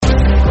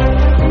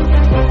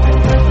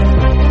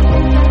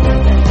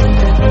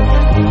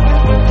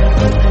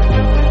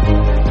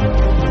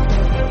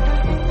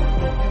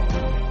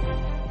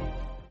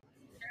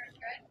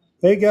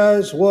Hey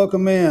guys,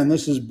 welcome in.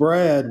 This is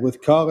Brad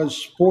with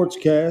College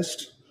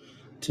Sportscast.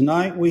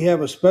 Tonight we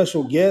have a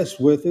special guest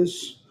with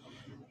us,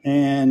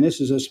 and this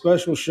is a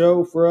special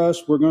show for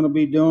us. We're going to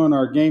be doing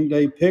our game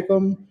day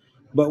pick'em,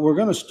 but we're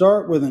going to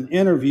start with an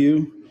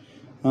interview.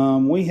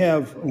 We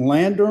have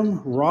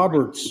Landrum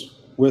Roberts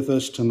with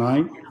us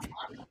tonight.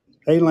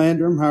 Hey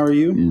Landrum, how are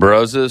you?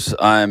 Broses,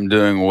 I'm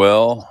doing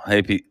well.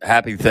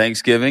 Happy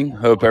Thanksgiving.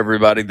 Hope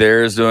everybody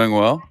there is doing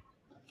well.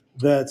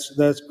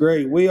 That's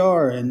great. We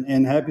are,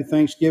 and happy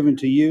Thanksgiving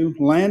to you.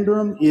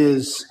 Landrum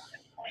is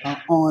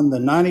on the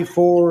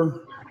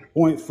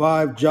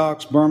 94.5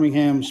 Jocks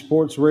Birmingham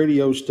Sports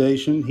Radio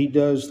station. He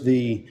does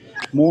the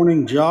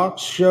Morning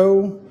Jocks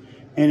show,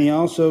 and he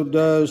also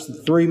does the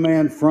Three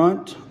Man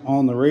Front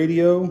on the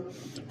radio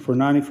for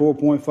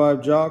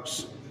 94.5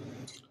 Jocks.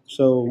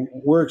 So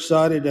we're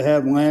excited to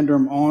have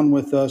Landrum on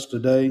with us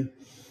today.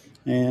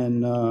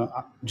 And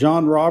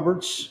John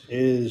Roberts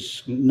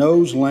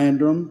knows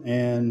Landrum,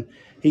 and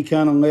he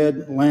kind of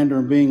led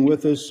Landrum being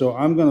with us. So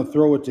I'm going to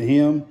throw it to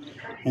him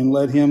and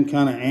let him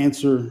kind of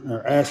answer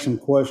or ask some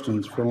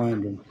questions for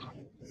Landrum.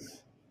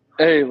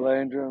 Hey,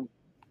 Landrum.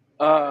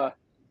 So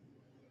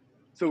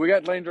we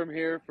got Landrum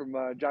here from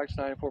Jocks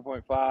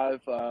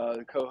 94.5,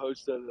 the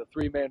co-host of the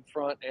Three Man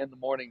Front and the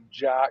Morning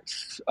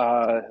Jocks.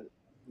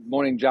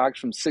 Morning Jocks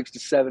from 6 to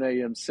 7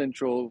 a.m.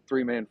 Central,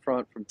 Three Man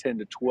Front from 10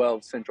 to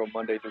 12 Central,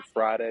 Monday through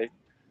Friday.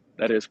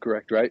 That is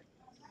correct, right?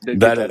 Did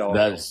get that all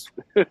That's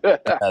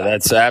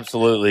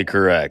absolutely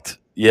correct.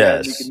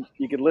 Yes. Yeah,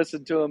 you can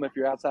listen to them if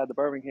you're outside the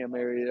Birmingham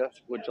area,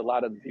 which a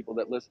lot of the people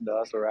that listen to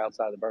us are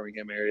outside the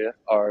Birmingham area.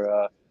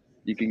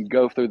 You can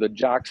go through the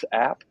Jocks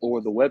app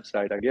or the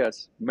website, I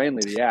guess.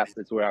 Mainly the app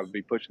is where I would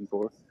be pushing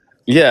for.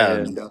 Yeah,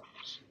 And,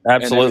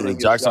 absolutely.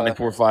 and Jocks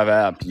 94.5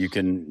 app. You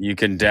can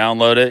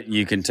download it.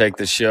 You can take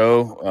the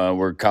show.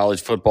 We're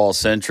college football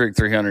centric,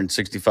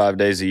 365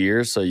 days a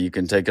year, so you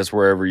can take us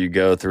wherever you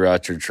go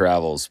throughout your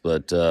travels.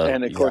 But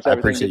and of course, I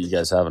appreciate you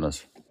guys having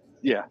us.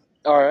 Yeah.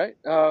 All right.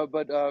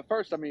 But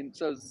first, so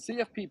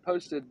CFP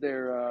posted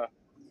their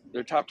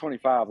top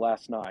 25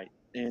 last night,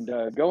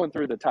 and going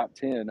through the top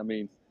 10.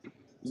 Is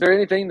there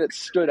anything that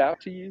stood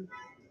out to you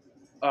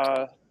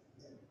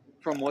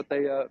from what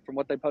they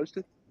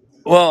posted?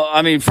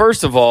 Well,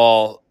 first of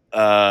all,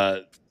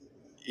 having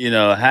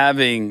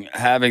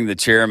the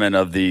chairman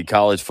of the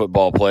college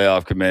football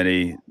playoff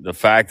committee, the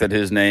fact that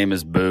his name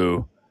is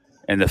Boo,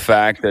 and the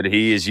fact that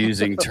he is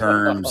using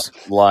terms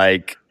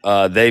like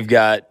they've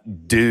got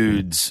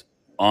dudes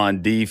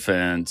on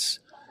defense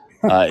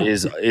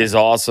is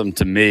awesome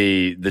to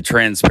me. The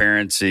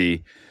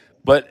transparency,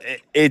 but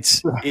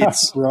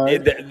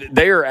Right.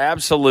 they are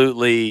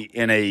absolutely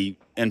in a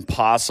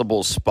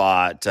impossible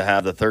spot to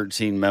have the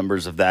 13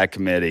 members of that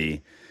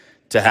committee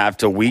to have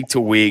to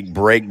week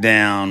break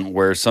down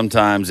where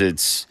sometimes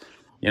it's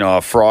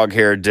a frog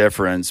hair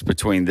difference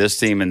between this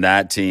team and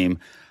that team.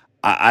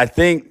 I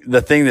think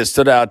the thing that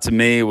stood out to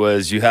me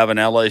was you have an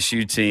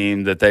LSU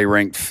team that they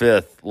ranked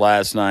fifth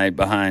last night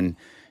behind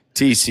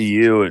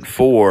TCU at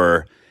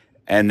 4.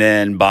 And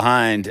then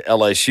behind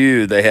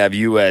LSU, they have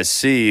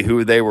USC,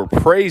 who they were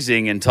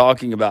praising and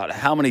talking about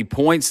how many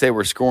points they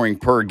were scoring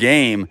per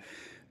game.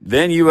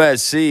 Then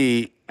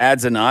USC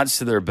adds a notch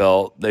to their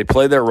belt. They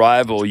play their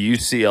rival,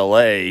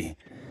 UCLA.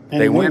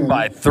 They win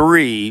by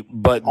 3,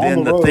 but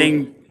then the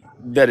thing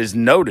that is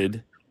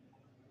noted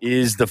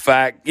is the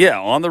fact,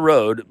 on the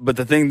road, but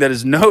the thing that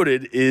is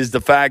noted is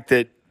the fact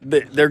that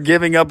they're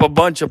giving up a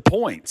bunch of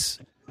points.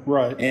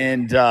 Right.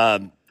 And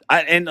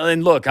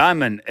and look,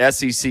 I'm an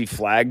SEC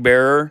flag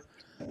bearer.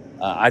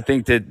 I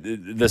think that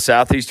the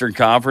Southeastern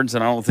Conference,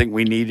 and I don't think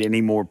we need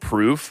any more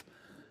proof,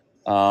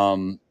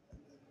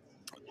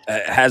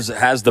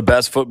 has the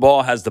best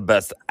football, has the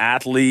best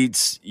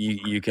athletes.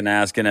 You can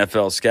ask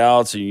NFL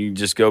scouts, or you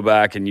just go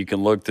back and you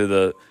can look to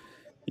the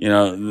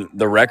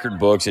record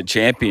books at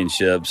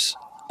championships.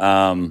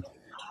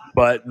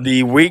 But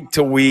the week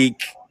to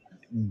week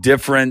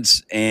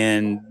difference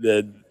and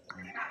the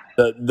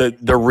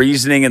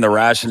reasoning and the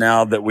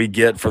rationale that we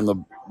get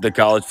from the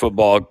college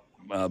football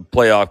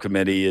playoff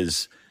committee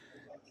is,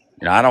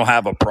 I don't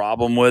have a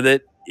problem with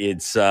it.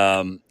 It's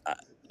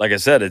like I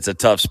said, it's a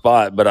tough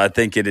spot, but I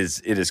think it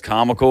is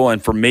comical,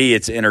 and for me,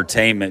 it's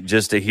entertainment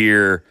just to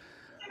hear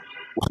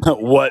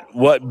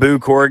what Boo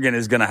Corrigan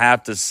is going to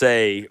have to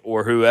say,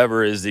 or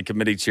whoever is the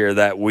committee chair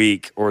that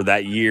week or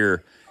that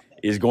year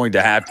is going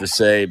to have to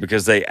say,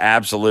 because they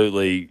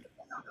absolutely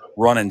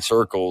run in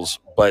circles.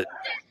 But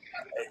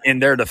in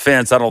their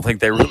defense, I don't think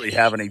they really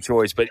have any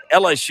choice. But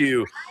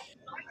LSU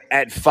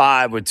at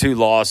 5 with 2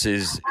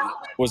 losses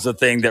was the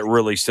thing that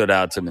really stood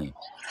out to me.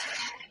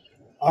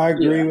 I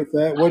agree with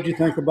that. What do you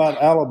think about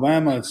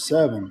Alabama at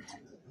 7?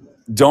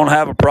 Don't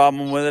have a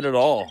problem with it at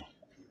all.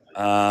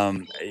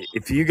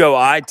 If you go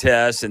eye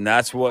test, and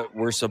that's what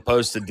we're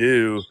supposed to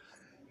do,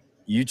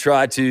 you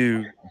try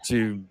to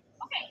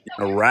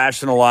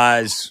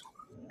rationalize,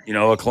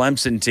 a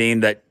Clemson team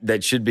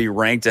that should be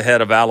ranked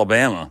ahead of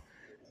Alabama.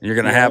 You're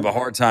going to have a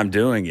hard time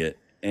doing it.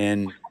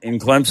 And in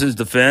Clemson's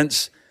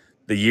defense,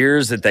 the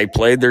years that they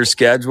played their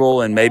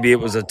schedule, and maybe it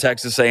was a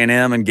Texas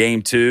A&M in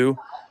game 2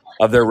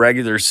 of their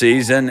regular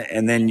season,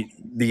 and then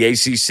the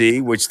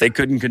ACC, which they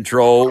couldn't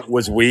control,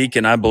 was weak,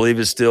 and I believe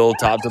is still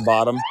top to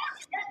bottom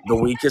the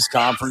weakest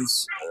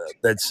conference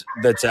that's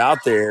out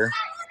there.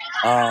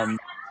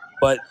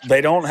 But they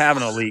don't have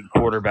an elite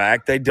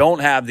quarterback. They don't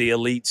have the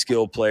elite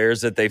skill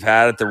players that they've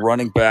had at the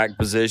running back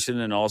position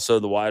and also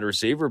the wide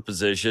receiver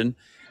position.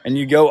 And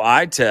you go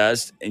eye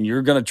test, and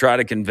you're going to try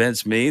to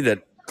convince me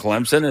that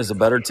Clemson is a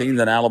better team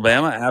than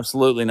Alabama?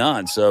 Absolutely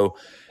not. So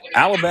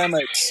Alabama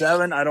at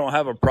 7, I don't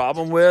have a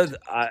problem with.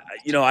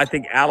 I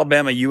think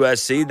Alabama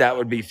USC, that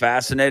would be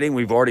fascinating.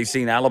 We've already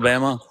seen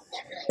Alabama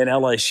and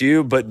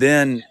LSU, but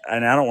then,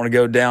 and I don't want to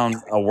go down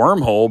a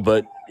wormhole,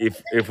 but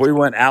if we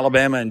went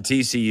Alabama and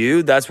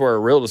TCU, that's where a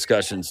real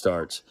discussion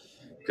starts,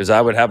 because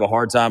I would have a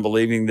hard time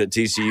believing that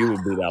TCU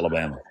would beat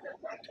Alabama.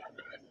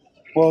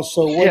 Well,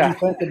 so what do you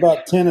think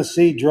about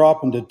Tennessee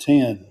dropping to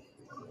 10?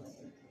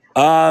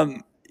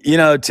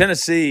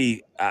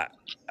 Tennessee,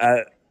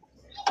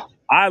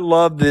 I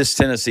love this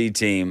Tennessee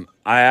team.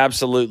 I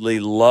absolutely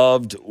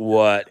loved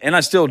and I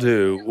still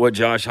do, what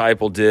Josh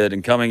Heupel did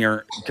and coming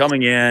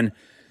in,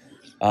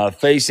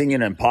 facing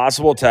an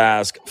impossible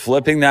task,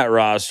 flipping that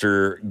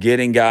roster,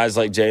 getting guys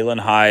like Jalen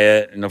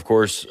Hyatt, and of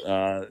course,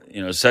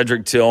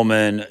 Cedric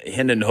Tillman,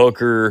 Hendon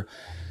Hooker,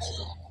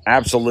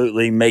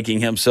 absolutely making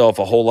himself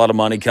a whole lot of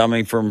money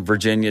coming from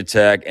Virginia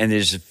Tech, and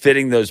just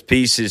fitting those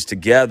pieces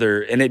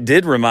together. And it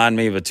did remind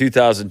me of a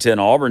 2010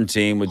 Auburn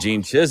team with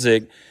Gene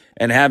Chizik,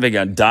 and having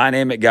a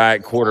dynamic guy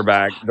at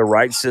quarterback, the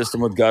right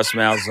system with Gus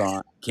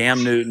Malzahn,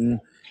 Cam Newton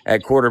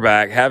at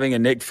quarterback, having a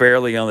Nick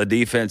Fairley on the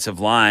defensive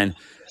line.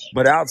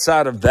 But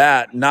outside of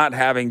that, not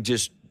having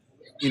just,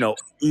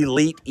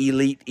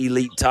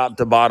 elite top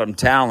to bottom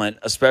talent,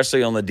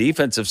 especially on the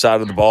defensive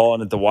side of the ball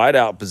and at the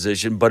wideout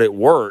position, but it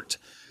worked.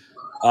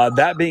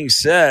 That being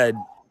said,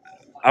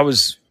 I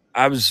was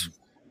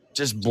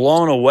just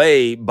blown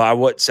away by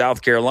what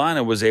South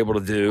Carolina was able to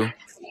do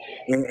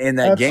in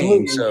that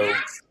game. So,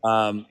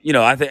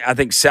 I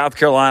think South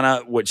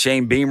Carolina, what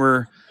Shane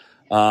Beamer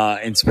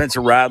and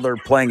Spencer Rattler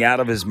playing out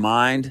of his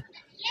mind,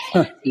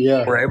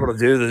 were able to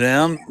do to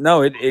them.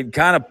 No, it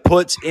kind of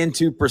puts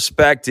into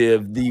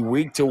perspective the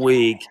week to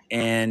week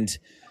and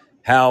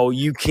how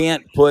you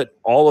can't put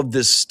all of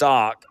this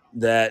stock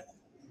that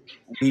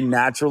we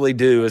naturally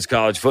do as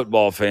college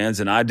football fans,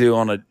 and I do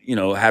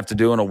have to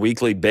do on a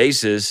weekly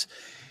basis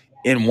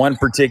in one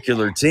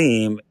particular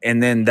team.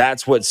 And then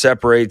that's what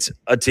separates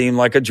a team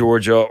like a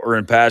Georgia, or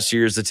in past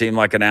years, a team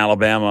like an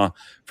Alabama,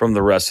 from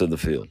the rest of the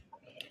field.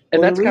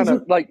 And that's kind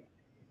of like,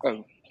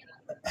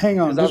 hang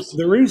on.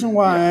 The reason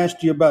why I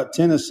asked you about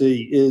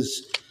Tennessee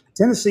is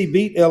Tennessee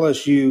beat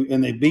LSU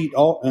and they beat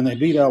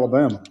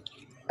Alabama.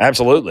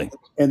 Absolutely.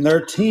 And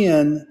they're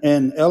 10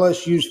 and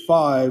LSU's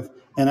 5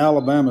 and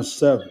Alabama's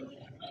 7.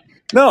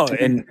 No,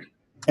 and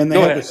they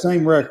have the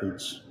same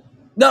records.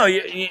 No,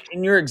 and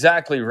you're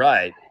exactly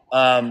right.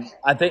 I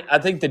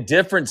think the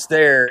difference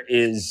there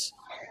is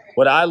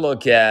what I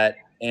look at,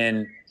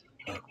 and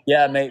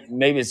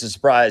maybe it's a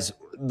surprise.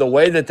 The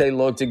way that they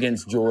looked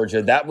against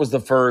Georgia, that was the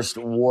first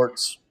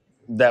warts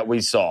that we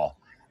saw.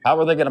 How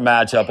are they going to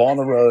match up on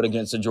the road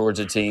against a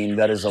Georgia team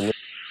that is elite?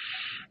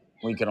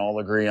 We can all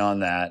agree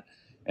on that,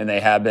 and they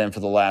have been for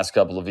the last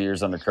couple of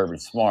years under Kirby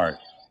Smart.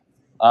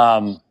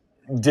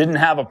 Didn't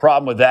have a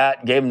problem with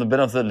that. Gave them the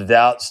benefit of the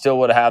doubt. Still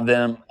would have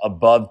them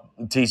above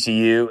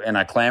TCU, and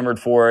I clamored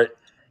for it.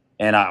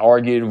 And I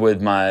argued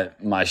with my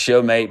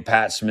showmate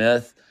Pat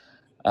Smith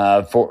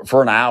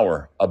for an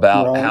hour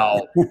about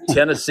how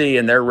Tennessee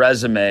and their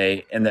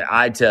resume and the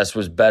eye test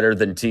was better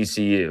than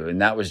TCU, and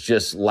that was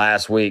just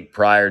last week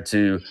prior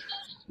to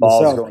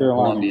balls going to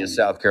Columbia,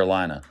 South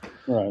Carolina.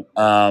 Right.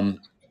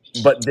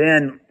 But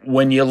then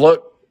when you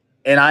look,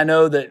 and I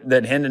know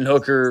that Hendon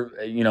Hooker,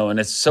 and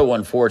it's so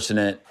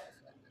unfortunate.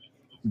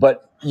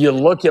 But you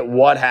look at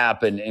what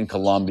happened in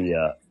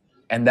Columbia,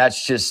 and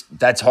that's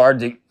hard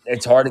to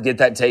get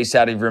that taste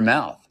out of your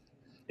mouth.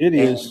 It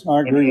is.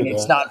 I agree with that.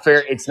 It's not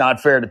fair. It's not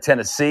fair to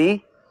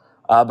Tennessee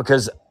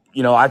because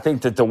I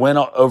think that the win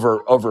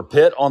over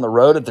Pitt on the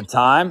road at the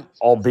time,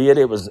 albeit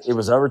it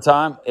was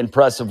overtime,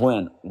 impressive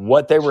win.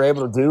 What they were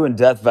able to do in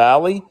Death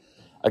Valley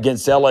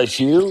against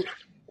LSU,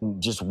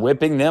 just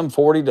whipping them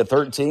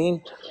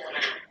 40-13,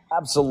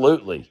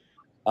 absolutely.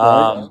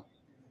 Right.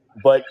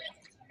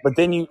 But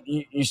then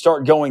you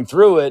start going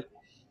through it,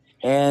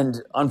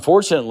 and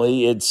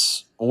unfortunately,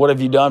 it's what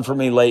have you done for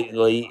me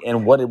lately,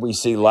 and what did we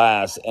see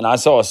last? And I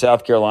saw a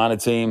South Carolina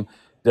team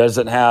has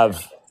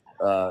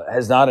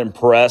not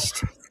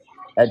impressed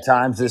at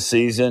times this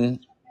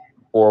season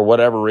for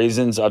whatever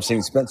reasons. I've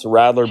seen Spencer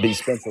Rattler be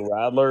Spencer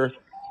Rattler.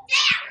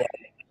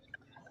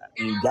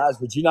 Guys,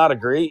 would you not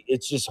agree?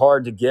 It's just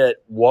hard to get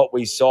what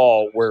we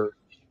saw where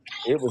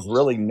it was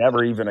really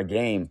never even a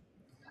game.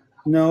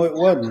 No, it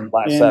wasn't.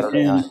 Last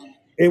Saturday night.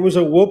 It was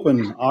a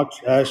whooping,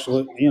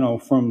 actually,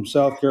 from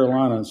South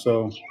Carolina.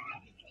 So,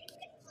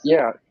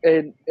 yeah,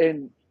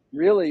 and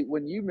really,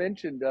 when you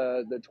mentioned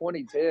the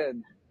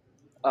 2010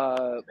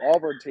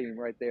 Auburn team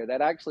right there.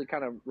 That actually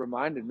kind of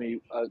reminded me,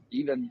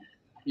 even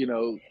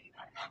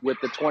with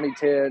the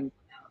 2010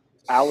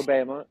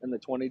 Alabama and the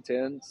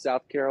 2010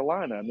 South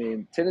Carolina. I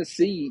mean,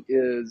 Tennessee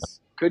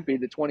could be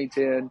the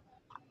 2010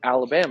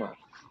 Alabama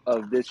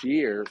of this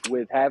year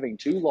with having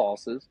 2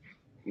 losses,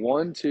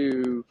 one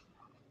to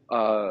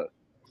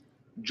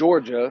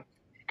Georgia,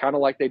 kind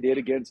of like they did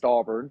against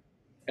Auburn,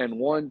 and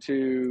one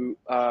to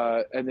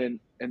and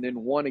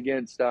then one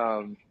against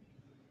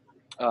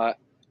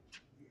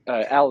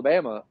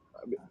Alabama,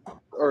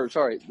 or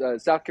sorry,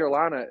 South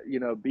Carolina.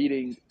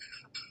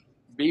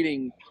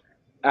 Beating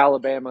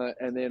Alabama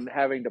and then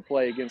having to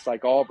play against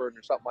like Auburn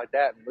or something like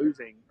that and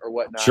losing or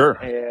whatnot. Sure.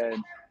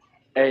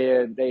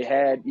 And they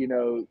had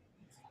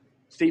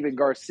Stephen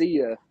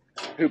Garcia,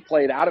 who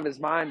played out of his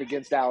mind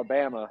against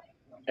Alabama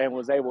and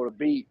was able to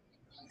beat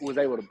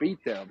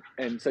them.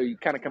 And so you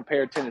kind of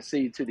compare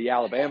Tennessee to the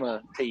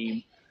Alabama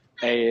team,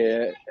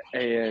 and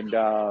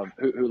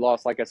who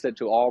lost, like I said,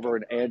 to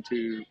Auburn and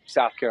to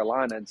South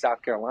Carolina, and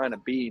South Carolina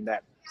being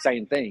that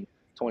same thing,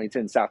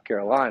 2010 South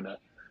Carolina,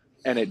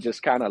 and it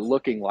just kind of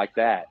looking like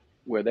that,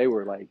 where they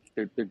were like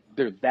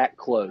they're that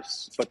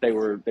close, but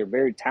they're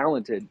very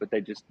talented, but they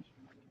just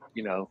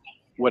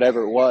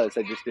whatever it was,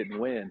 they just didn't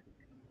win.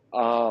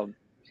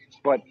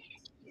 But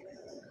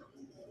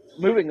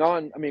moving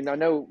on, I mean, I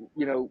know,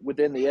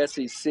 within the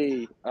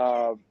SEC,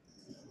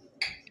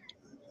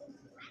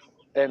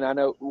 and I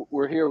know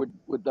we're here with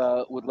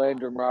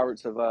Landrum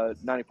Roberts of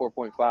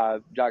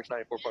 94.5, Jocks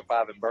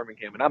 94.5 in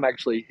Birmingham, and I'm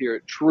actually here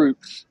at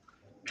Troops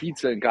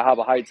Pizza in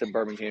Cahaba Heights in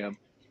Birmingham.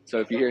 So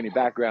if you hear any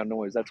background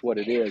noise, that's what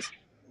it is.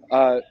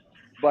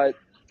 But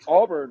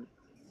Auburn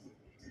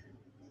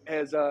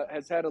has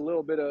had a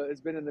little bit of,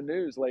 has been in the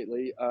news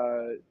lately,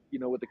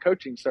 with the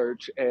coaching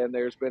search, and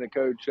there's been a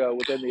coach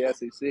within the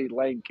SEC,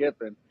 Lane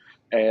Kiffin,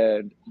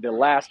 and the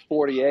last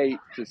 48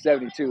 to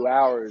 72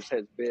 hours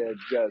has been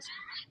just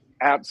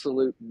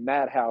absolute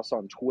madhouse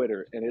on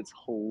Twitter, and it's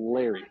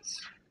hilarious.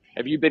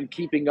 Have you been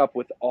keeping up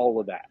with all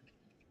of that?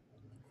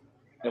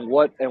 And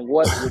what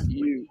would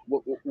you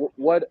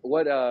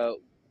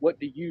what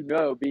do you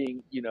know,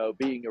 being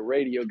a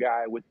radio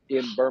guy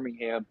within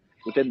Birmingham,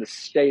 within the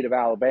state of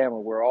Alabama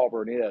where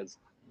Auburn is,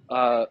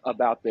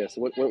 about this?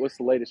 What's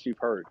the latest you've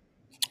heard?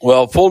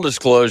 Well, full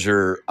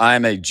disclosure,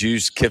 I'm a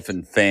Juice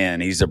Kiffin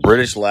fan. He's a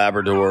British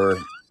Labrador.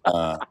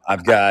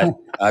 I've got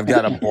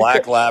a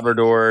black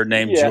Labrador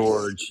named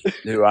George,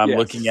 who I'm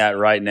looking at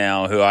right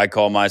now, who I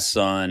call my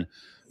son.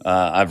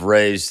 I've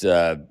raised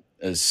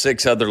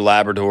 6 other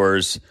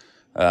Labradors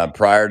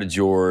prior to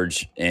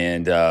George,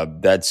 and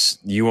that's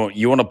you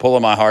want to pull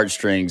on my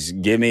heartstrings.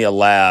 Give me a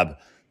lab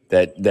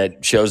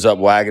that shows up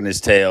wagging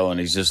his tail, and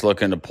he's just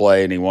looking to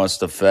play, and he wants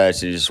to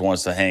fetch, and he just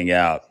wants to hang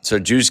out. So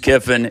Juice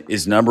Kiffin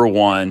is number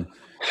one,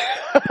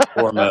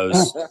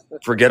 foremost.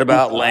 Forget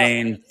about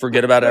Lane.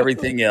 Forget about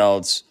everything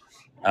else.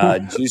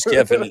 Juice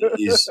Kiffin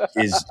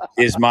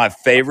is my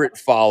favorite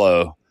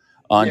follow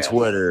on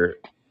Twitter,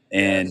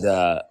 and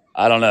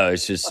I don't know.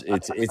 It's just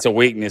it's a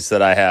weakness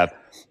that I have.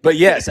 But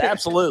yes,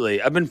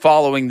 absolutely. I've been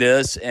following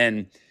this,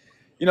 and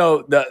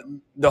the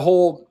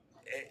whole,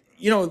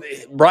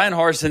 Brian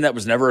Harsin, that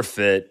was never a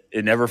fit.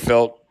 It never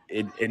felt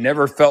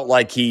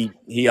like he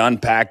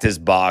unpacked his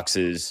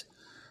boxes.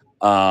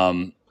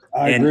 I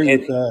agree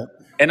with that.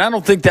 And I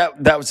don't think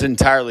that was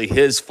entirely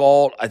his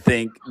fault. I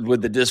think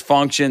with the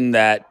dysfunction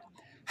that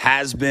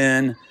has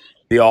been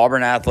the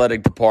Auburn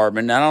athletic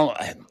department,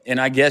 and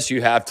I guess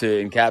you have to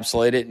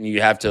encapsulate it and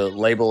you have to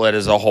label it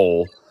as a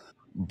whole.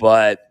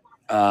 But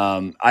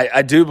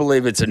I do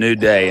believe it's a new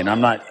day, and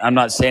I'm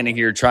not standing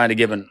here trying to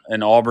give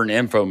an Auburn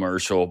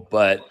infomercial,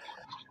 but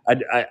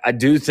I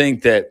do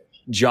think that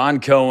John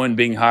Cohen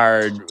being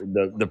hired,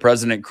 the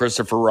president,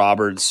 Christopher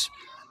Roberts,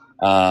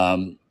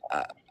 I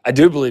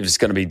do believe it's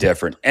going to be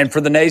different. And for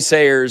the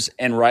naysayers,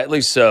 and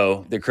rightly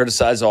so, that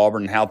criticize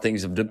Auburn and how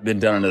things have been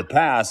done in the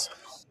past,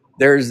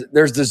 there's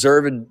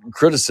deserved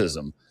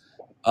criticism.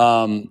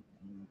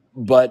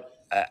 But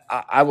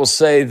I will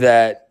say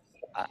that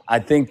I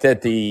think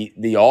that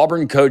the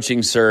Auburn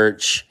coaching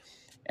search,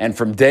 and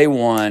from day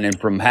one, and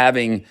from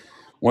having,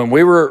 when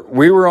we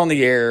were on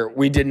the air,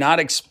 we did not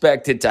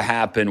expect it to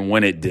happen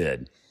when it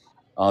did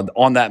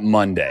on that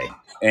Monday,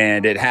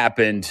 and it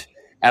happened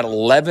at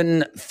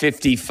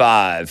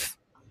 11:55,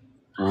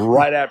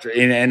 right after,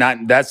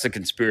 and that's the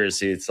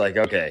conspiracy. It's like,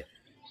 okay,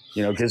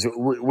 because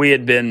we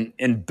had been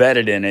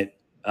embedded in it,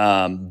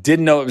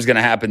 didn't know it was going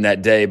to happen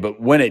that day, but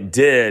when it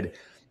did,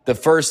 the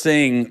first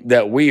thing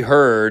that we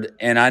heard,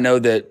 and I know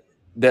that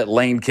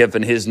Lane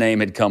Kiffin, his name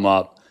had come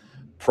up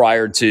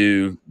prior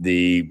to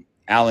the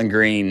Allen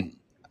Green,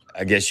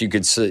 I guess you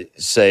could say,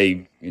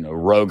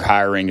 rogue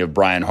hiring of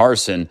Brian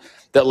Harsin,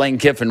 that Lane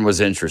Kiffin was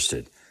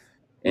interested,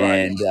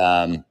 right.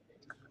 And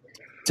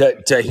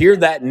to hear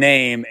that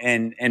name,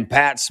 and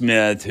Pat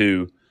Smith,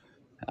 who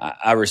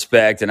I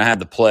respect, and I have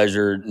the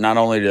pleasure not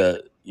only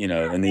to,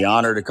 and the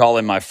honor to call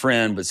him my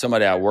friend, but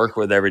somebody I work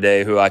with every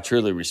day who I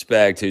truly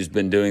respect, who's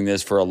been doing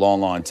this for a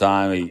long, long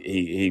time.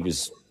 He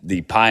was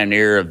the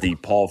pioneer of the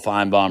Paul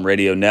Feinbaum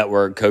radio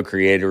network,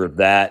 co-creator of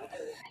that.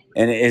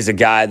 and is a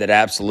guy that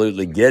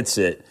absolutely gets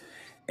it.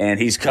 And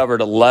he's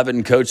covered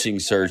 11 coaching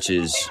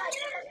searches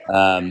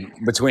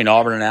between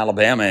Auburn and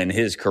Alabama in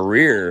his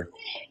career.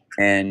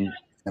 And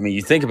I mean,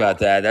 you think about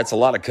that, that's a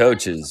lot of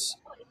coaches.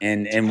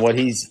 And what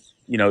he's,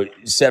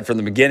 said from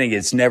the beginning,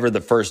 it's never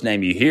the first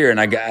name you hear. And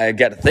I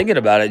got to thinking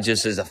about it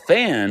just as a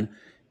fan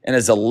and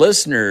as a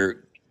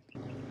listener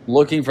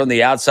looking from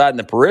the outside in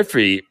the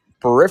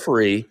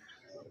periphery.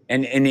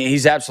 And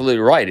he's absolutely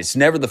right. It's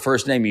never the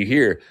first name you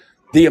hear.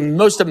 The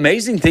most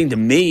amazing thing to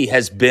me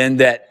has been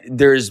that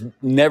there's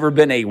never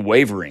been a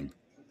wavering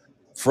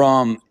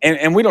from,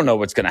 and we don't know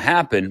what's going to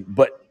happen,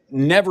 but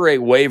never a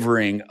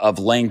wavering of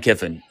Lane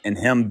Kiffin and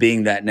him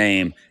being that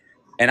name.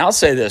 And I'll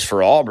say this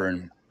for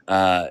Auburn: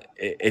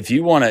 if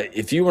you want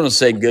to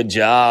say good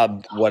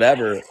job,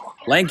 whatever,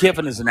 Lane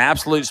Kiffin is an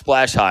absolute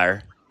splash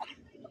hire.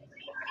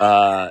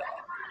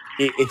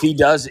 If he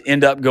does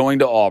end up going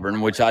to Auburn,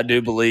 which I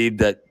do believe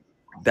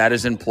that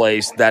is in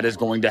place, that is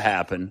going to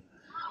happen.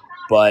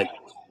 But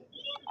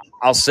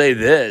I'll say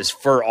this: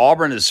 for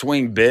Auburn to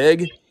swing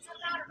big,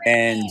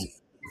 and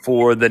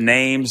for the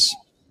names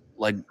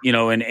like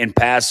in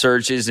past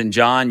searches, and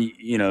John,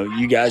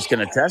 you guys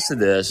can attest to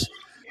this.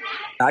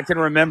 I can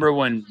remember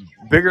when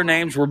bigger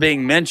names were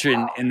being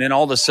mentioned, and then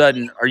all of a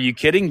sudden, are you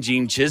kidding?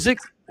 Gene Chizik?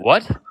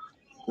 What?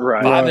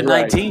 Right.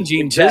 5-19,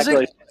 Gene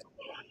Exactly.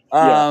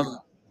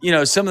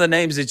 Chizik? Some of the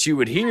names that you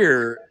would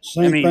hear.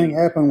 Same thing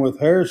happened with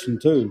Harrison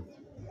too.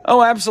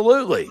 Oh,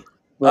 absolutely.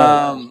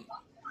 Right.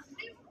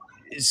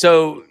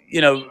 So,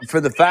 for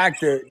the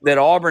fact that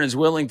Auburn is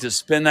willing to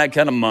spend that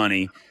kind of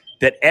money,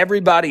 that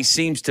everybody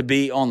seems to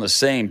be on the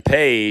same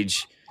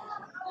page,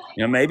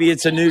 maybe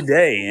it's a new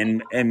day,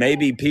 and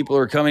maybe people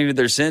are coming to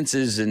their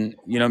senses, and,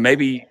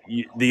 maybe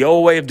the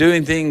old way of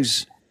doing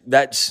things,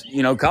 that's,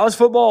 college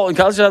football and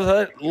college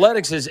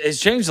athletics has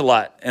changed a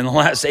lot in the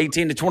last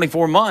 18 to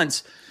 24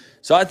 months.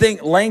 So I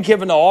think Lane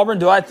Kiffin to Auburn,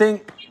 do I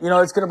think,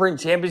 it's going to bring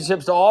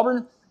championships to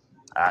Auburn?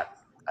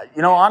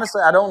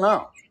 Honestly, I don't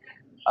know.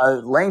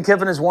 Lane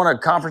Kiffin has won a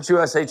Conference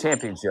USA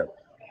championship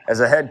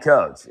as a head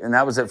coach, and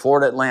that was at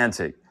Florida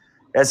Atlantic.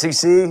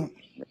 SEC,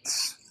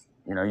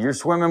 you're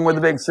swimming with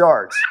the big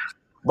sharks.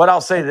 But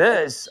I'll say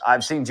this: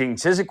 I've seen Gene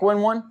Chizik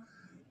win one.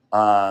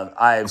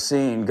 I have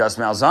seen Gus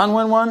Malzahn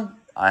win one.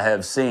 I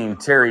have seen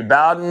Terry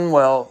Bowden,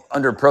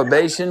 under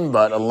probation,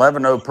 but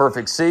 11-0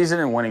 perfect season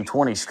and winning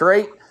 20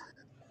 straight.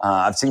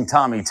 I've seen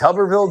Tommy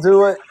Tuberville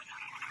do it.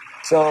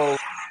 So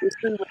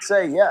history would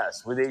say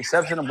yes, with the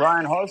exception of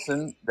Brian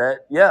Harsin,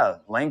 that,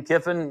 Lane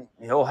Kiffin,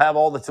 he'll have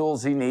all the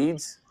tools he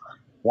needs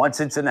once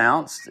it's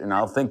announced. And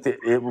I'll think that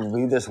it will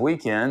be this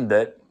weekend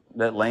that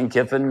Lane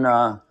Kiffin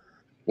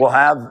will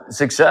have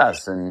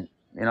success. And,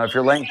 if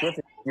you're Lane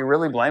Kiffin, you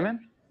really blame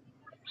him?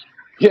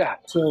 Yeah,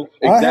 So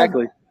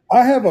exactly.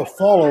 I have a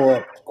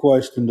follow-up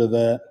question to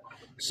that.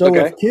 So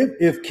Okay.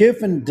 if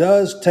Kiffin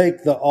does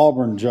take the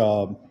Auburn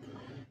job,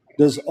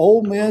 does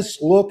Ole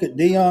Miss look at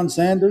Deion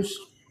Sanders?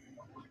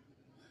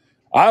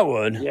 I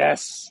would.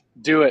 Yes,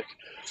 do it.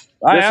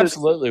 I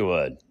absolutely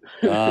would.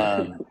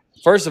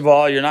 First of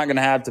all, you're not going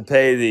to have to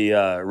pay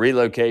the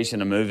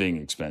relocation and moving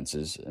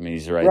expenses. I mean,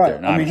 he's right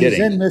there. No, I'm kidding. He's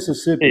in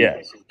Mississippi.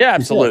 Yeah,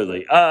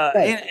 absolutely.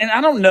 And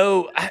I don't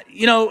know,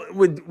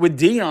 with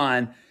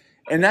Deion,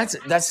 and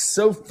that's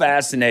so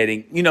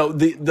fascinating.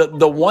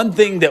 The one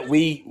thing that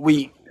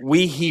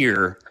we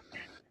hear,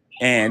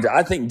 and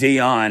I think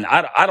Deion,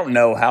 I don't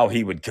know how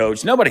he would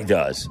coach. Nobody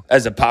does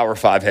as a Power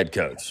 5 head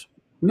coach.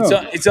 No.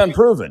 It's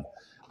unproven.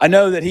 I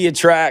know that he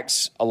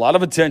attracts a lot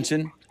of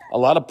attention, a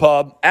lot of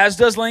pub, as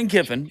does Lane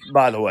Kiffin,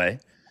 by the way.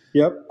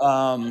 Yep.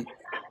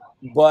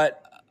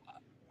 But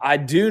I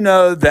do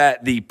know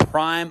that the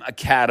Prime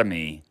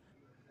Academy,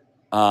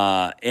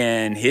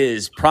 and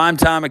his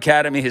Primetime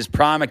Academy, his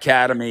Prime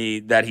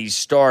Academy that he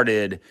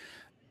started,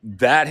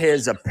 that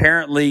has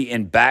apparently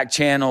in back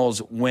channels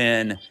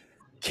when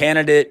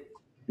candidate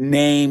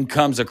name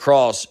comes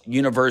across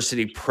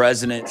university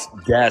president's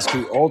desk,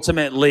 who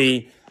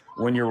ultimately,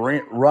 when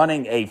you're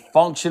running a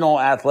functional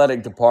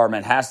athletic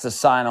department, has to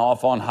sign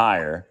off on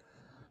hire.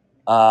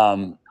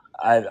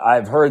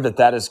 I've heard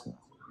that has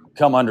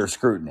come under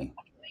scrutiny,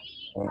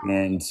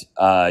 and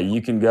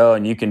you can go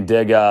and you can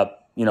dig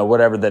up,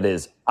 whatever that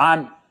is.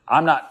 I'm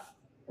not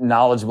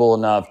knowledgeable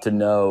enough to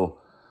know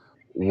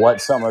what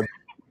some of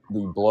the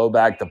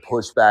blowback, the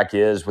pushback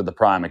is with the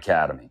Prime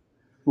Academy.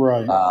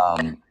 Right.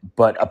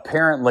 But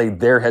apparently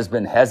there has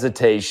been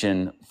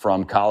hesitation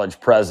from college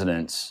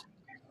presidents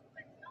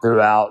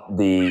throughout his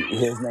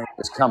name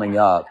is coming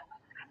up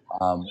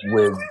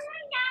with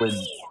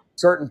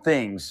certain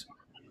things,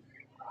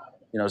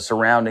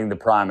 surrounding the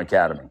Prime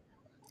Academy.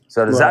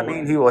 So does that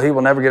mean he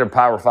will never get a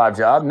Power 5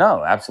 job?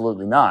 No,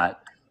 absolutely not.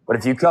 But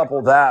if you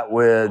couple that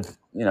with,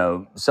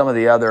 some of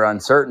the other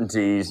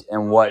uncertainties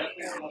and what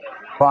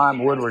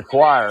Prime would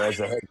require as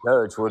a head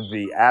coach would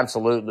be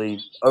absolutely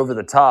over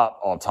the top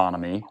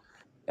autonomy.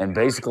 And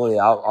basically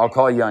I'll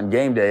call you on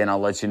game day and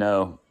I'll let you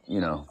know,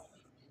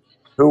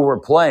 who we're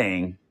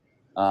playing.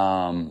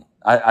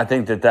 I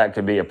think that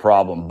could be a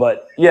problem.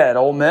 But yeah, at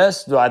Ole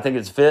Miss, do I think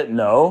it's fit?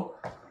 No.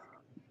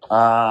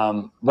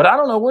 But I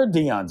don't know where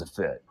Deion's a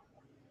fit.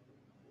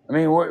 I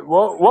mean,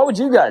 what would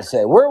you guys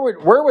say? Where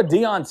would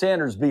Deion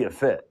Sanders be a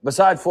fit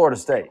besides Florida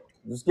State?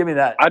 Just give me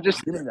that.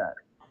 Give me that.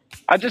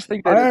 I just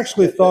think that I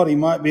actually thought he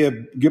might be a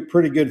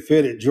pretty good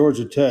fit at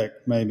Georgia Tech,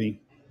 maybe.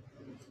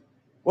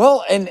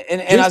 Well, and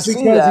I Just see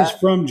because that. he's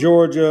from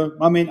Georgia.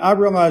 I mean, I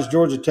realize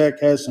Georgia Tech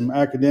has some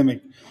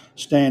academic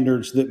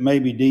standards that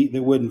maybe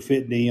that wouldn't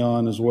fit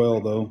Deion as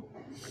well, though.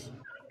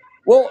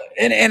 Well,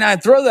 and I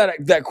throw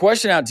that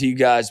question out to you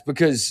guys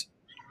because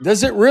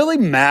does it really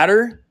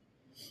matter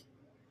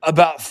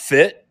about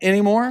fit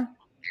anymore?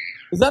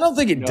 Because I don't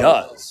think it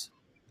does.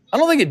 I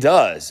don't think it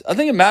does. I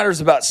think it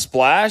matters about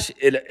splash.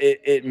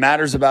 It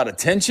matters about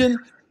attention.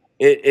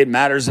 It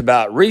matters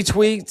about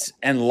retweets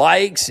and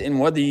likes and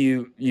whether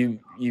you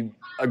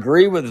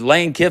agree with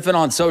Lane Kiffin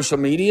on social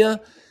media.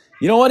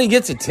 You know what? He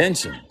gets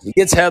attention. He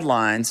gets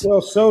headlines.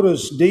 Well, so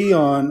does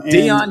Deion.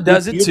 Deion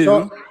does it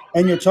too.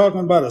 And you're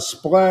talking about a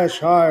splash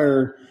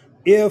hire.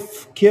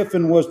 If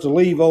Kiffin was to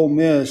leave Ole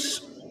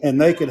Miss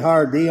and they could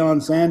hire Deion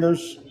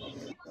Sanders,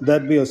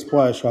 that'd be a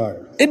splash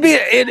hire.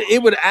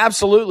 It would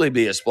absolutely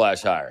be a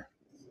splash hire.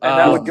 And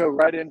that would go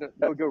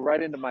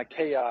right into my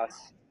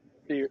chaos.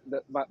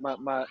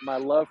 My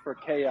love for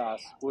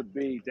chaos would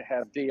be to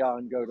have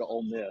Deion go to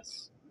Ole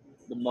Miss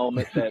the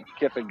moment that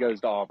Kiffin goes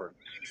to Auburn.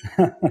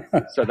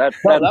 So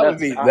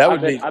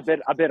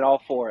I've been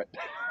all for it.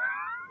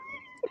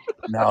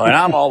 No, and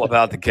I'm all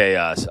about the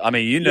chaos. I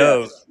mean, you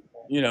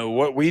know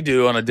what we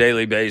do on a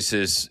daily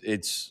basis.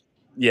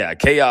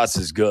 Chaos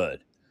is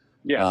good.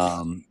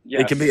 Yes.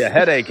 It can be a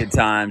headache at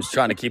times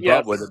trying to keep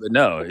up with it, but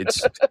no,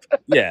 it's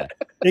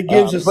It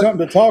gives us something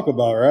to talk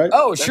about, right?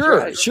 Oh,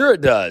 sure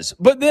it does.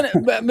 But then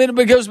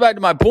it goes back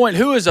to my point: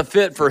 who is a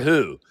fit for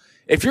who?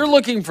 If you're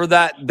looking for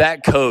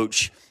that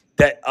coach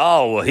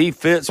he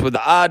fits with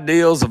the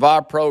ideals of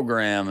our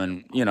program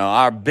and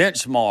our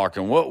benchmark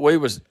and what we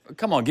was.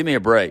 Come on, give me a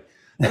break.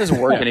 That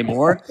doesn't work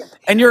anymore.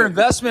 And your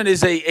investment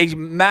is a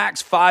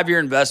max 5-year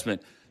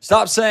investment.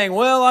 Stop saying,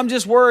 well, I'm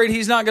just worried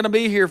he's not going to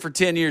be here for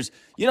 10 years.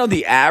 You know,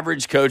 the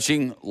average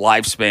coaching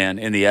lifespan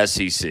in the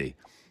SEC,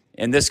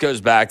 and this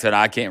goes back to, and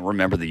I can't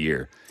remember the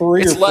year.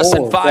 It's less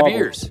than 5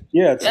 years.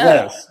 Yeah, it's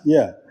less.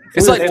 Yeah.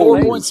 It's like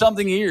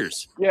 4-point-something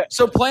years. Yeah.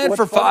 So plan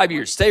for 5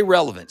 years. Stay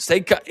relevant.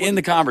 Stay in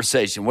the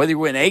conversation. Whether you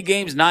win 8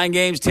 games, 9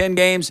 games, 10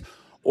 games,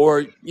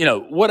 or,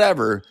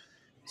 whatever,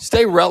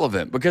 stay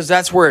relevant because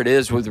that's where it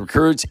is with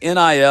recruits.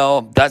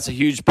 NIL, that's a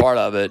huge part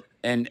of it.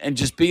 And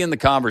just be in the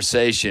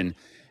conversation.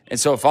 And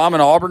so if I'm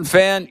an Auburn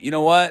fan, you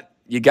know what?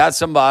 You got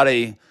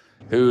somebody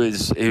who,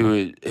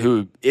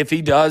 if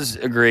he does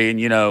agree, and,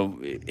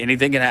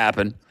 anything can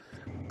happen,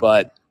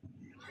 but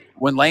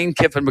when Lane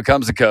Kiffin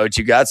becomes a coach,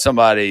 you got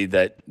somebody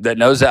that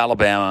knows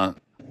Alabama,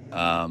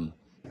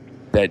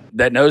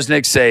 that knows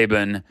Nick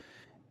Saban,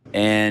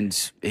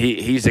 and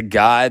he's a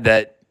guy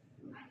that,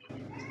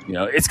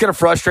 it's going to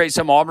frustrate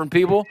some Auburn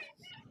people,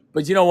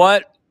 but you know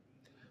what?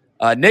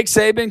 Nick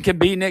Saban can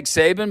be Nick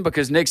Saban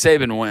because Nick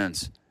Saban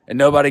wins and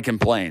nobody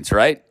complains,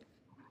 right?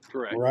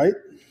 Correct. Right.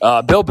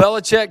 Bill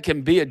Belichick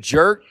can be a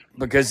jerk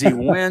because he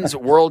wins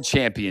world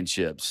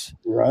championships.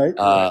 Right.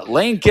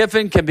 Lane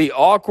Kiffin can be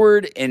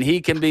awkward and he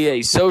can be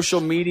a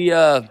social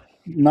media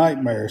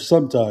nightmare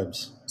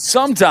sometimes.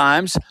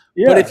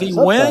 Yeah, but if he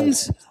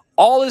wins,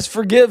 all is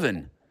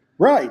forgiven.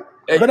 Right.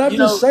 But I'm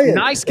just saying,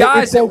 nice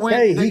guys that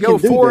go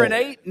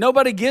 4-8,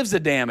 nobody gives a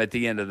damn at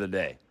the end of the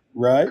day.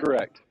 Right.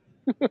 Correct.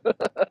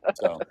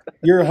 So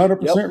you're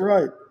 100%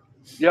 right.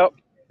 Yep.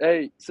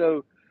 Hey,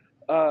 so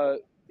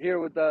here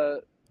with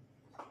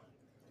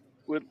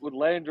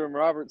Landrum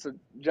Roberts and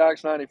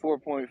Jocks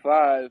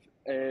 94.5,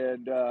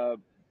 and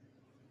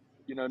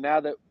now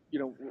that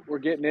we're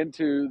getting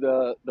into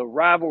the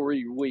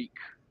rivalry week,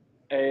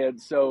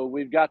 and so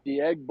we've got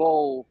the Egg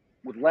Bowl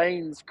with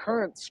Lane's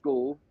current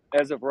school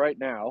as of right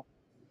now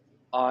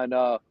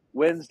on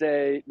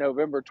Wednesday,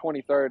 November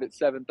 23rd at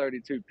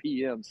 7:32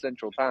 p.m.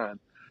 Central Time.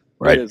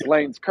 Right. It is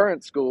Lane's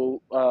current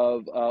school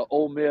of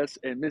Ole Miss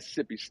and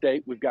Mississippi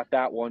State. We've got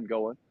that one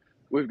going.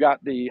 We've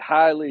got the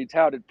highly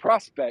touted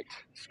prospect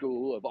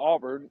school of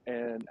Auburn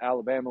and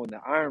Alabama in the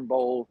Iron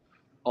Bowl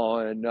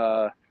on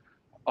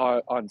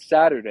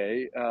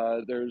Saturday.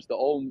 There's the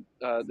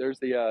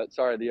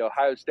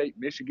Ohio State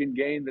Michigan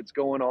game that's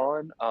going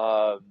on.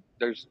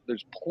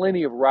 There's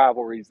plenty of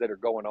rivalries that are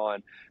going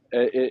on.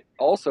 It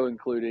also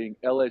including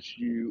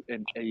LSU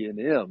and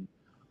A&M,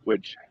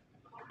 which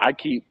I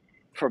keep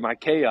for my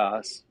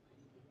chaos.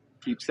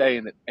 Keep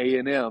saying that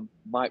A&M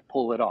might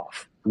pull it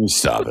off. You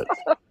stop it.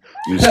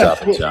 You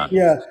stop it, John.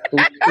 Yeah,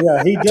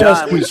 he does.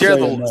 John, we share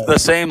the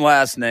same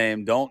last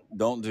name. Don't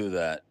do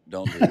that.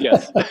 Don't do that.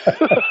 Yes.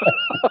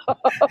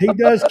 He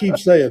does keep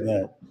saying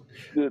that.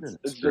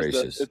 It's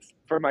gracious. It's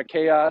for my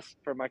chaos.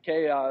 For my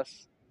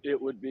chaos,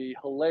 it would be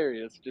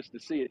hilarious just to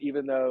see it,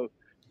 even though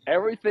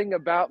everything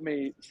about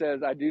me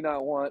says I do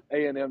not want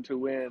A&M to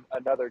win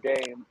another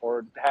game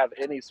or have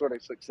any sort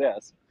of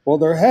success. Well,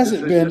 there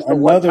hasn't been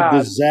another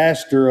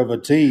disaster of a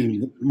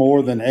team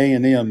more than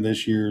A&M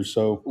this year,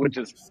 so which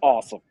is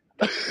awesome.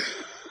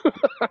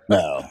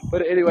 No.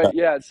 But anyway,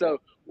 yeah. So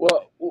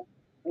Well,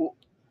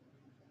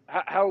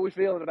 how are we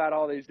feeling about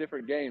all these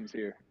different games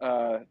here?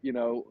 How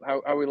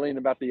are we leaning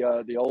about the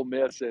Ole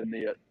Miss and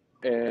the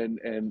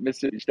and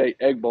Mississippi State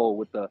Egg Bowl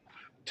with the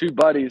two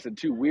buddies and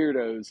two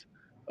weirdos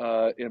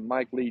in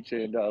Mike Leach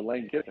and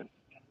Lane Kiffin?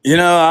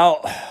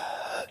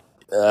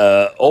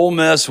 Ole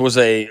Miss was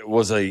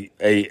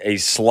a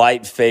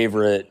slight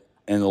favorite,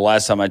 and the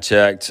last time I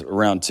checked,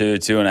 around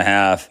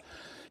 2.5.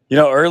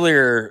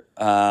 Earlier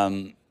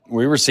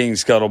we were seeing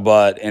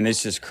scuttlebutt, and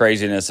it's just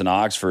craziness in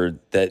Oxford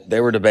that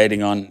they were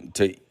debating on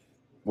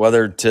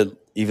whether to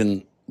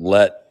even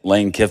let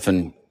Lane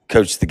Kiffin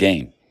coach the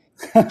game.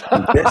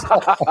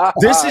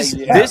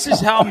 This is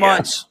how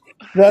much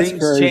That's things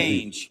crazy.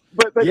 change.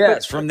 But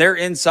Yes, from their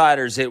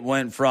insiders, it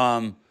went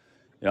from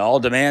all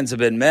demands have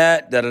been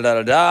met, da da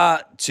da da da,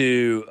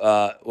 to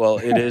well,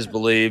 it is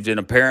believed, and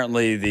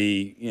apparently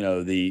the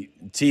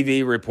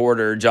TV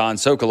reporter John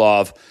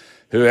Sokolov,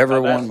 who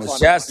everyone was funny.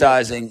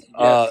 chastising,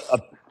 Yes.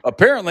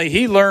 apparently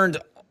he learned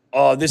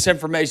this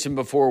information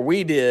before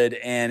we did,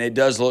 and it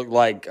does look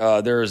like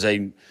there is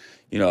a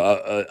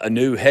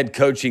new head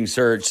coaching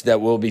search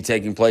that will be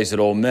taking place at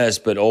Ole Miss,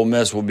 but Ole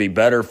Miss will be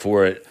better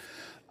for it.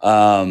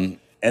 And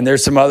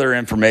there's some other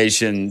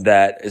information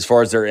that, as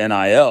far as their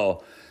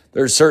NIL,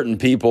 there's certain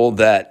people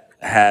that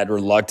had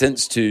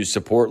reluctance to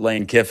support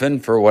Lane Kiffin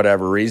for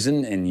whatever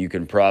reason, and you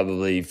can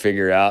probably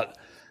figure out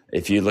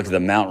if you look at the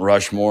Mount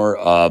Rushmore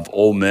of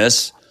Ole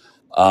Miss,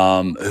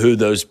 who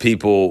those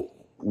people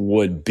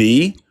would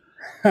be.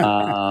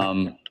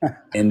 And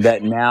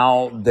that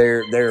now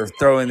they're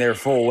throwing their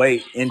full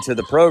weight into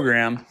the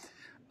program.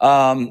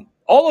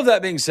 All of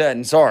that being said,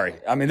 and sorry,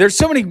 I mean there's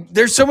so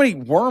many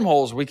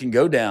wormholes we can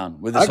go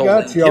down with this I whole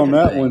got Lane you on Kiffin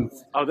that thing. one.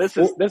 Oh, this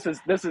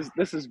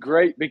is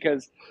great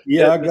because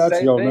Yeah, I the got you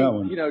same on that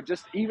thing, one.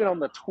 just even on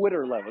the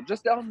Twitter level,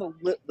 just on the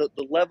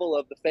level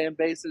of the fan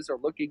bases are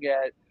looking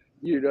at,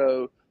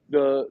 the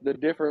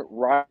different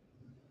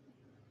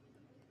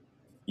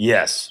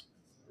Yes,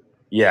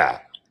 yeah.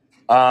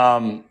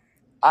 I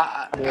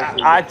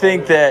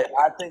think that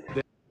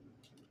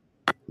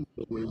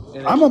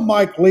I'm a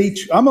Mike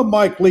Leach. I'm a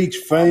Mike Leach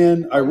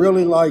fan. I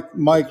really like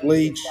Mike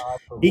Leach.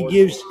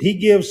 He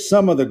gives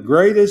some of the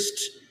greatest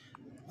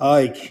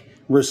like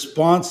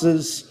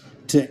responses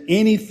to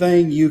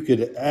anything you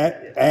could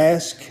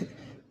ask,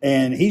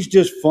 and he's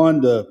just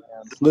fun to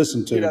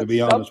listen to be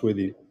some honest with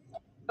you.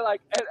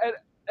 like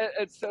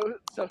and so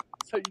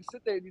you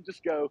sit there and you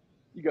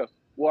go,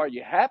 well, are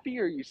you happy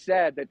or are you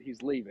sad that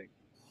he's leaving?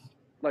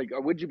 Like,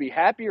 or would you be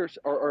happy or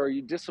are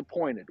you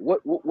disappointed?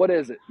 What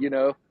is it?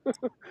 And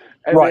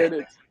right.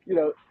 then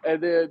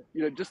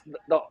just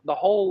the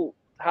whole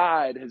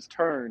tide has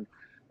turned,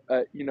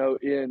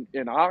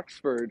 in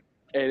Oxford,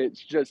 and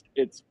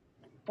it's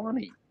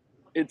funny,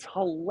 it's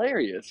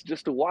hilarious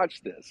just to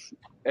watch this,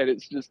 and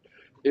it's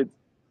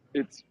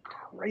it's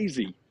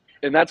crazy,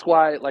 and that's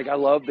why like I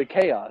love the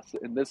chaos,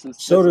 and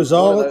So this is does one of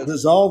all those.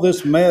 does all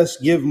this mess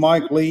give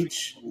Mike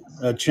Leach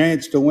a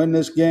chance to win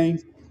this game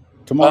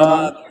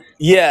tomorrow night?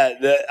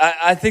 Yeah,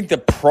 I think the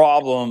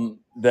problem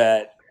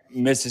that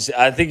Mississippi,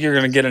 I think you're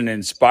going to get an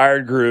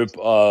inspired group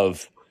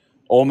of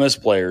Ole Miss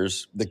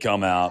players that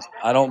come out.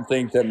 I don't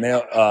think that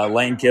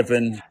Lane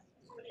Kiffin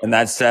and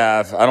that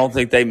staff, I don't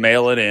think they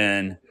mail it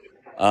in.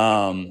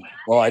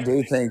 Well, I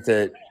do think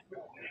that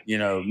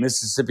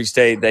Mississippi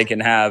State, they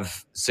can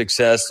have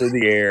success through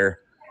the air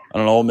on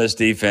an Ole Miss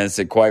defense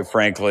that, quite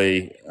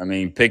frankly, I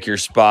mean, pick your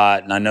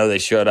spot. And I know they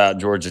shut out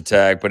Georgia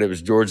Tech, but it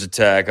was Georgia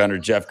Tech under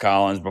Jeff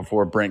Collins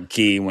before Brent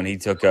Key when he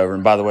took over.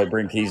 And by the way,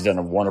 Brent Key's done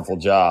a wonderful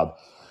job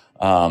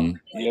Yes,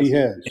 He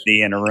has. in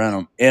the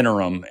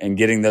interim and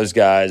getting those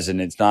guys.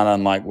 And it's not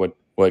unlike what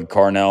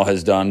Carnell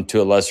has done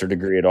to a lesser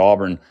degree at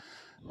Auburn.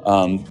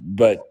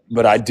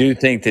 But I do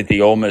think that the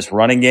Ole Miss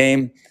running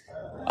game,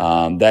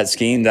 that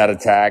scheme, that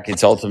attack,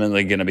 it's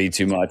ultimately going to be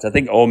too much. I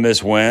think Ole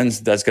Miss wins.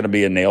 That's going to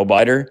be a nail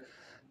biter.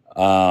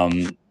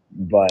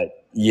 But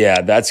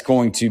yeah, that's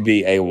going to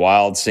be a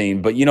wild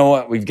scene. But you know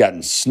what? We've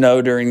gotten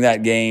snow during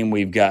that game.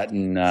 We've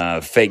gotten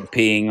fake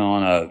peeing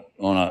on a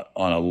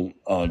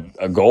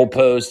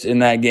goalpost in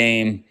that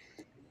game.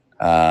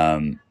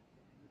 Auburn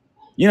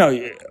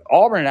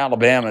and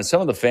Alabama.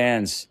 Some of the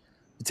fans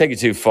take it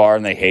too far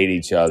and they hate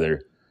each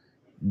other.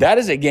 That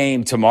is a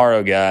game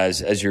tomorrow,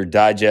 guys, as you're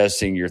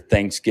digesting your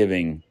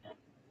Thanksgiving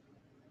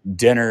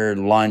dinner,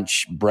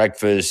 lunch,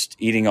 breakfast,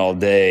 eating all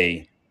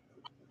day.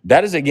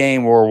 That is a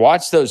game where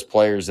watch those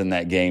players in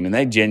that game, and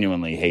they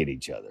genuinely hate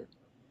each other.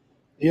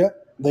 Yep,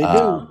 they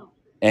do.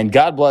 And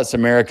God bless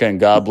America, and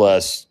God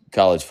bless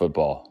college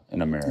football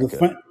in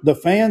America. The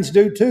fans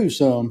do too.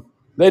 Some.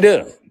 They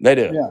do. They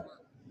do. Yeah.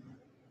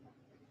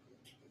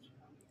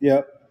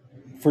 Yep.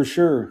 For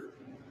sure.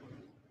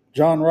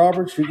 John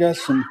Roberts, you got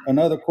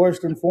another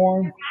question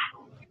for him?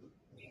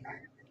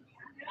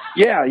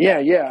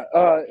 yeah.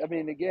 I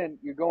mean, again,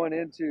 you're going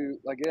into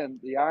again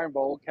the Iron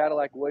Bowl.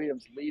 Cadillac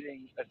Williams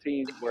leading a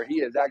team where he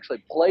has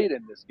actually played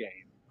in this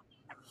game,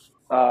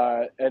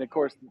 and of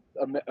course,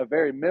 a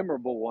very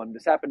memorable one.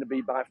 This happened to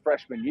be my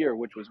freshman year,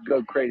 which was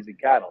Go Crazy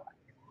Cadillac.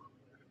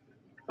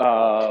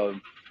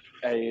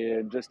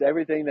 and just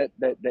everything that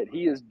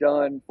he has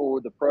done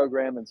for the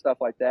program and stuff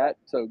like that.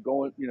 So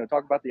going,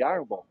 talk about the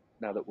Iron Bowl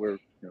now that we're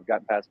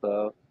gotten past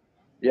the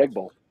Egg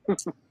Bowl.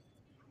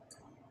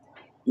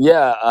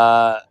 Yeah,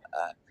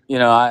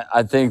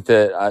 I think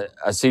that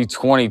I see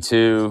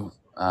 22.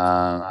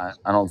 I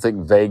don't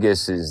think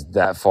Vegas is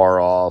that far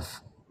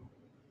off.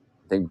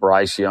 I think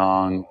Bryce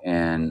Young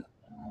and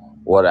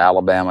what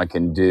Alabama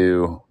can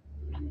do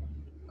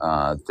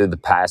through the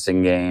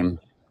passing game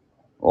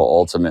will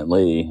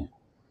ultimately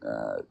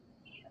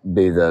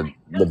be the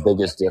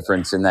biggest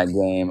difference in that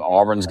game.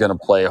 Auburn's going to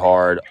play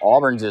hard.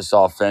 Auburn just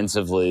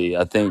offensively,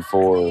 I think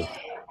for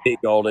Pete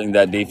Golding,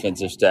 that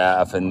defensive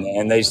staff,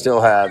 and they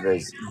still have,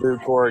 as Drew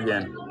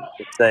Corrigan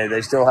would say,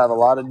 they still have a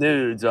lot of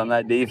dudes on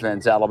that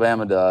defense.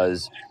 Alabama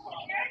does.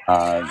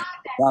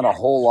 Not a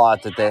whole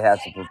lot that they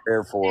have to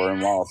prepare for,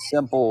 and while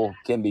simple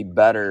can be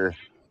better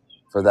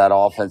for that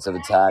offensive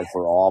attack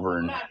for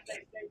Auburn, I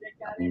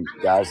mean,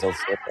 guys, they'll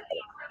flip at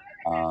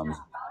it.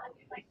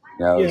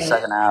 The Yeah,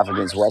 second half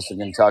against Western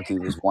Kentucky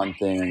was one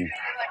thing.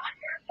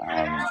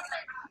 Um,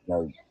 you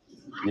know,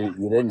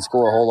 you didn't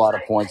score a whole lot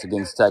of points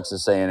against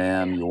Texas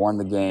A&M. You won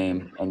the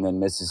game, and then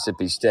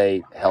Mississippi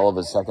State, hell of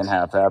a second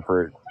half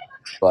effort.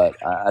 But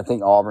I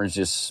think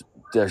Auburn's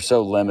they're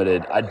so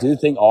limited. I do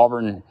think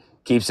Auburn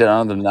keeps it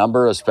under the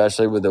number,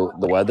 especially with the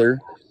weather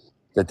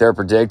that they're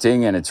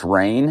predicting, and it's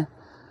rain.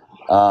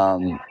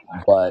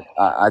 But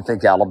I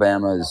think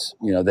Alabama's,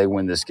 they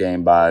win this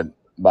game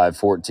by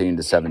 14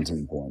 to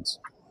 17 points.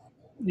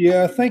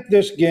 yeah. I think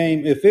this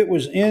game, if it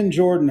was in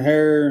Jordan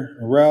Hare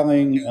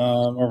rallying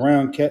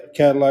around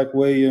Cadillac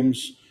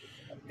Williams,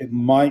 it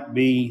might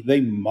be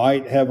they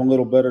might have a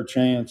little better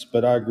chance.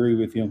 But I agree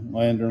with you,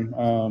 Landrum.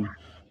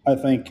 I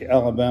think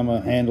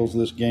Alabama handles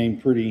this game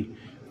pretty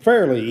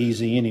fairly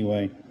easy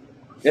anyway.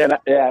 And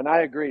I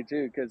agree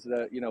too, because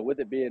with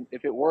it being,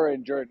 if it were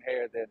in Jordan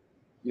Hare, then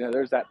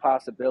there's that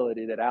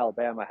possibility that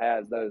Alabama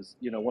has those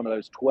one of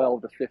those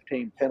 12 to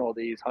 15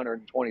 penalties,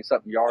 120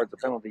 something yards of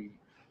penalty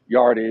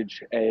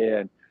yardage,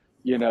 and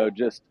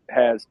just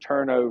has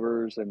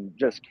turnovers and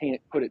just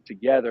can't put it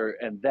together,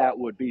 and that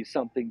would be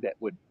something that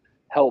would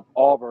help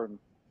Auburn,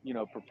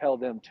 propel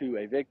them to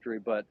a victory.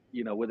 But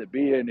with it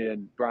being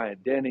in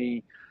Bryant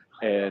Denny,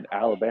 and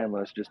Alabama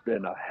has just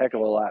been a heck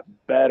of a lot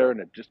better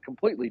and a just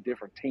completely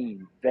different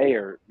team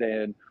there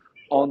than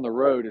on the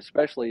road,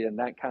 especially in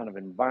that kind of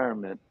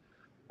environment.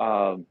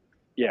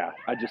 Yeah,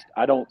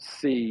 I don't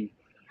see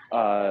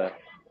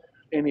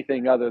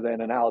anything other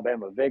than an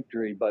Alabama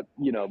victory, but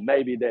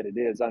maybe that it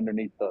is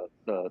underneath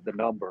the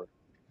number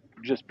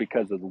just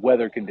because of the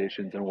weather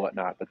conditions and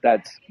whatnot. But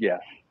that's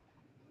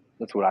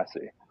what I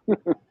see.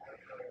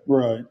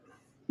 Right.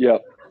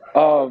 Yep.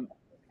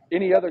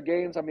 Any other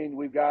games? I mean,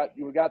 we got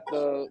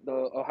the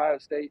Ohio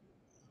State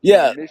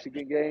Yeah,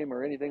 Michigan game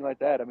or anything like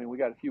that. I mean, we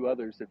got a few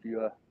others if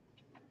you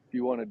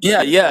wanted yeah,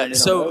 me to yeah. chime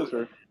in on So those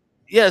or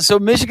so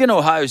Michigan,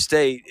 Ohio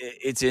State.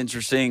 It's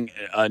interesting.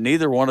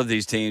 Neither one of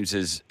these teams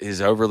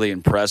has overly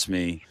impressed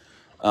me.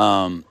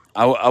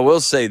 I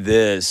will say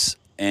this,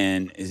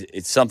 and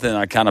it's something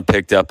I kind of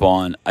picked up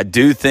on. I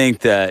do think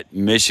that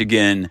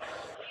Michigan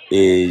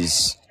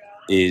is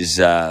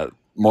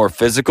more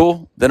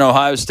physical than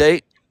Ohio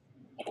State.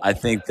 I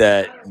think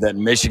that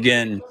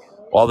Michigan,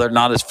 while they're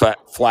not as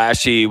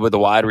flashy with the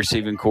wide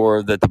receiving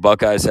core that the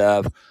Buckeyes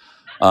have,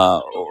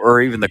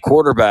 or even the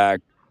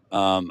quarterback,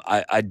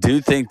 I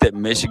do think that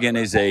Michigan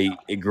is a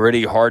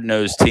gritty, hard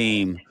nosed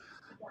team.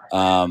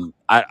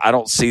 I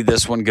don't see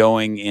this one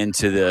going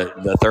into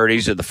the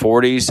 30s or the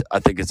 40s. I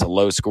think it's a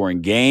low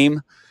scoring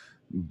game,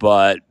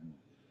 but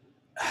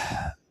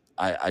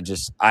I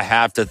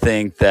have to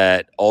think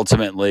that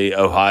ultimately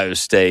Ohio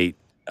State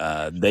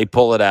they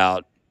pull it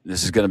out.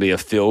 This is going to be a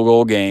field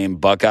goal game.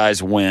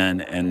 Buckeyes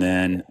win, and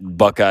then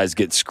Buckeyes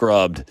get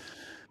scrubbed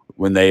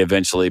when they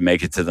eventually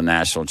make it to the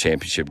national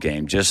championship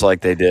game, just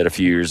like they did a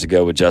few years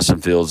ago with Justin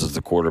Fields as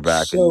the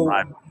quarterback. In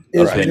my So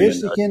is right.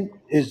 opinion,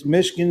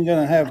 Michigan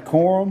going to have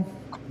quorum?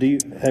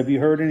 Have you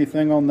heard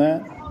anything on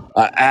that?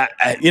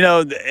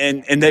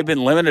 and they've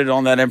been limited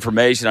on that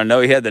information. I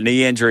know he had the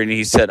knee injury, and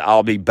he said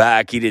I'll be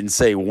back. He didn't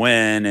say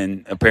when,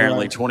 and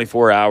apparently Right.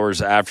 24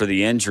 hours after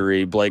the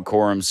injury, Blake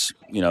Corum's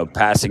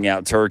passing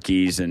out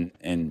turkeys and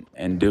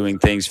doing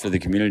things for the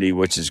community,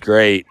 which is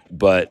great,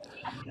 but.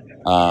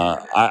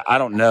 I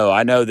don't know.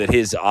 I know that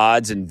his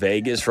odds in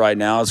Vegas right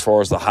now, as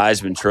far as the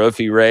Heisman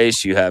Trophy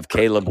race, you have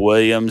Caleb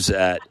Williams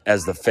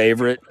as the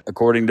favorite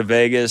according to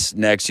Vegas.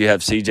 Next, you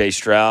have C.J.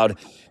 Stroud,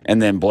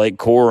 and then Blake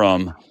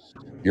Corum,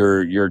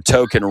 your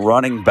token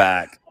running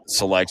back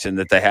selection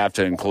that they have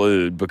to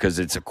include because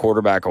it's a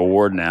quarterback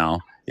award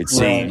now. It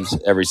Right. seems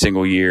every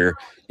single year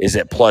is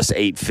at plus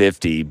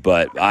 850.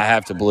 But I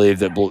have to believe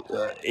that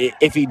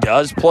if he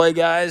does play,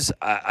 guys,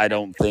 I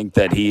don't think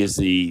that he is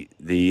the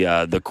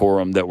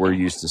quorum that we're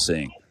used to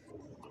seeing.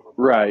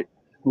 Right.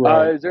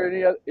 Right. Is there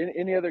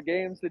any other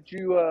games that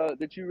you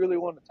really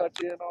want to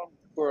touch in on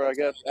before I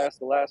guess ask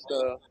the last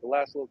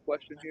little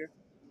question here?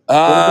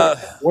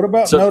 What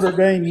about So Notre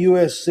Dame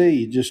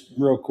USC? Just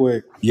real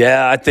quick.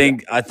 yeah, I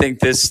think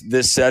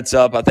this sets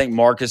up. I think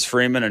Marcus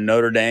Freeman and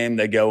Notre Dame,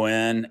 they go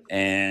in,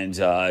 and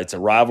it's a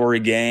rivalry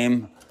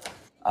game.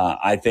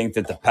 I think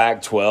that the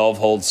Pac-12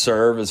 holds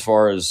serve as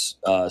far as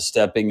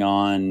stepping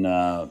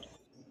on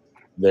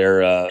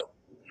their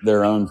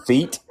their own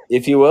feet,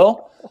 if you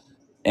will.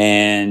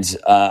 And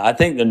I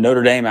think that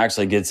Notre Dame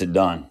actually gets it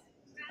done.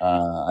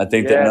 I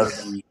think that Notre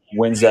Yes. Dame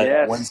wins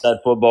Yes.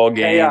 that football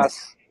game.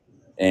 Chaos.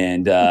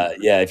 And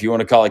yeah, if you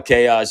want to call it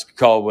chaos, you can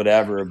call it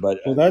whatever, but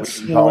Well, we that's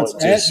can call it's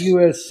it at just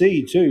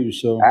USC too.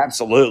 So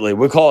absolutely.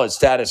 We call it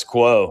status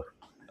quo.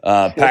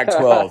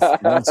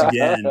 Pac-12 once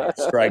again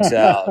strikes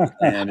out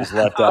and is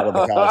left out of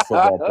the college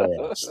football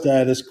playoff.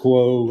 status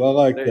quo. I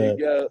like There you that.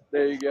 go.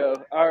 There you go.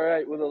 All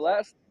right. Well, the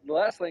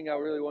last thing I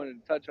really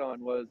wanted to touch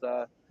on was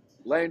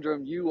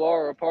Landrum. You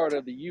are a part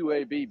of the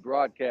UAB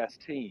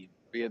broadcast team,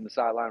 being the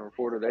sideline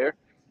reporter there,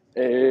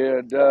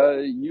 and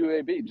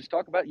UAB. Just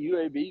talk about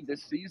UAB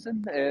this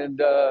season, and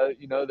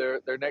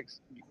their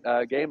next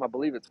game. I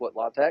believe it's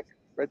La Tech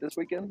right this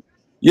weekend.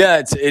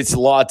 Yeah, it's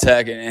Law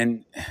Tech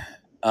and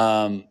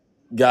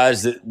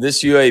guys,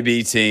 this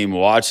UAB team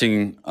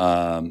watching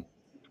and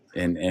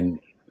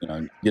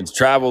get to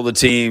travel the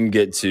team,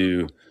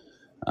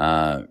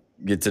 uh,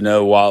 get to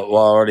know while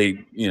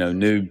already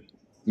new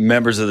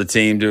members of the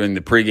team doing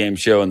the pregame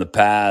show in the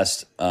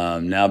past.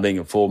 Now being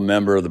a full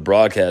member of the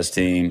broadcast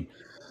team,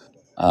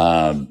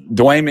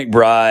 Dwayne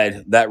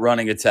McBride, that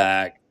running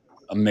attack,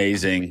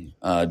 amazing.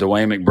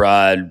 Dwayne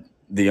McBride,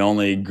 the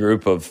only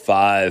group of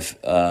 5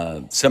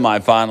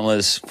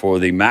 semifinalists for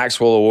the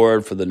Maxwell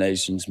Award for the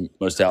nation's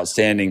most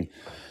outstanding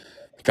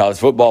college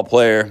football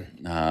player.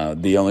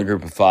 The only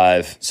group of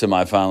 5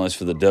 semifinalists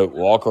for the Doak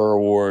Walker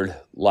Award.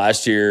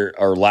 Last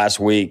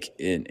week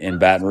in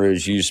Baton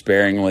Rouge, used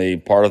sparingly.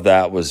 Part of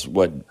that was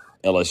what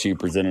LSU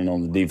presented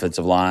on the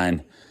defensive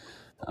line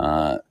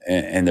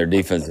and their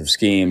defensive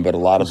scheme, but a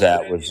lot of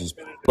that was just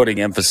putting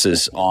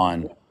emphasis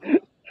on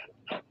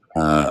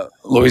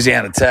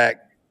Louisiana Tech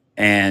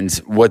and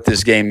what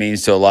this game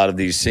means to a lot of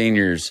these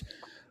seniors.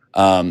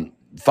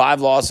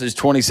 5 losses,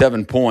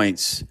 27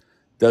 points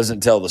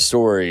doesn't tell the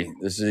story.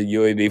 This is a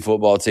UAB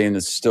football team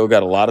that's still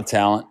got a lot of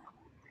talent.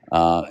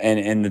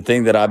 And the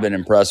thing that I've been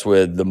impressed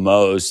with the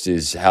most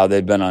is how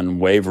they've been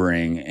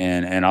unwavering.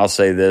 And I'll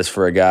say this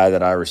for a guy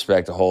that I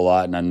respect a whole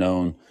lot and I've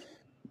known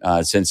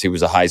since he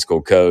was a high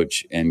school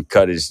coach and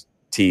cut his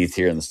teeth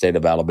here in the state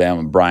of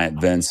Alabama, Bryant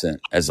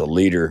Vincent, as a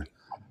leader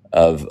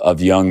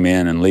of young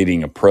men and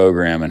leading a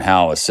program, and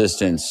how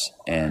assistants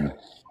and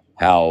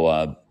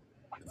how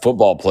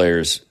football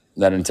players,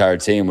 that entire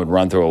team, would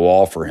run through a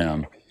wall for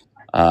him.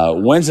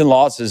 Wins and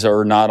losses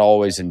are not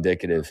always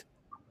indicative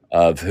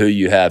of who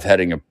you have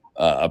heading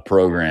a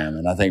program,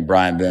 and I think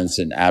Brian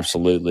Vincent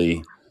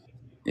absolutely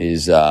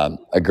is a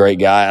great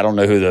guy. I don't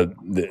know who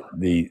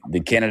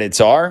the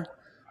candidates are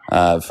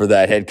for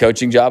that head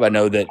coaching job. I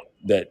know that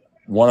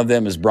one of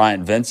them is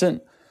Bryant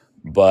Vincent,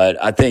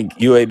 but I think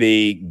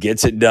UAB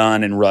gets it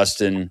done in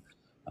Ruston.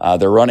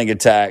 Their running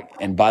attack,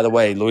 and by the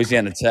way,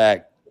 Louisiana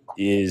Tech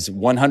is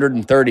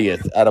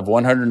 130th out of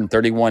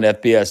 131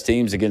 FBS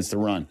teams against the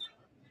run.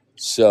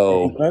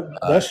 So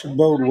That should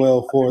bode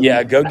well for yeah,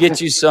 them. go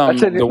get you some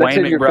That's Dwayne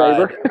in your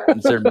McBride favor.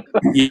 and some.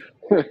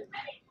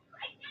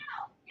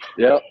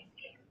 Yep.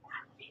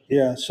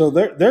 Yeah. So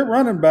their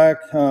running back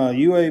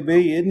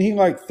UAB, isn't he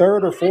like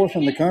 3rd or 4th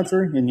in the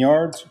country in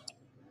yards?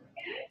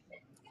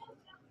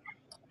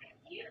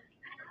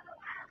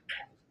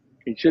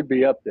 He should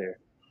be up there,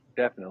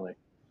 definitely.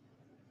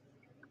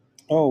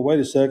 Oh, wait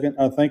a second.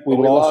 I think we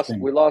But we lost lost.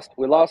 him.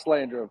 We lost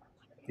Landrum.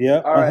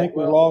 Yeah, All I right. think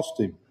we Well, lost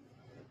him.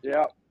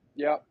 yeah.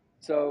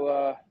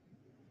 So,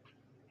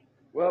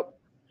 well,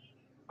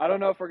 I don't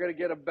know if we're going to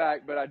get him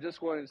back, but I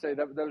just wanted to say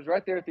that was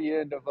right there at the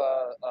end of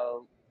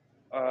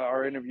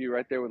our interview,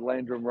 right there with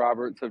Landrum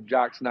Roberts of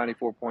Jocks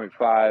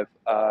 94.5,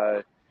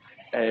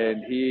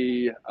 and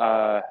he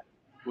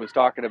was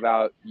talking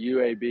about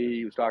UAB.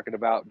 He was talking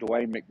about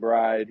Dwayne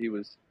McBride. He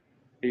was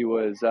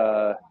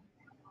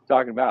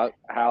talking about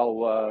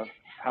how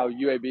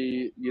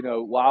UAB,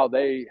 while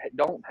they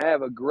don't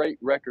have a great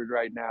record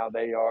right now,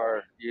 they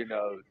are,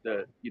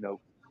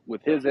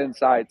 with his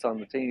insights on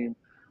the team,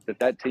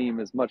 that team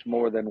is much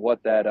more than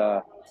what that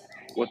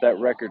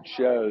record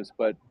shows.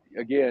 But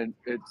again,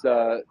 it's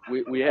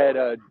we had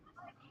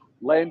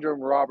Landrum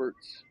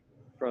Roberts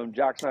from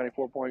Jocks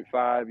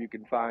 94.5. You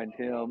can find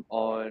him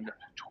on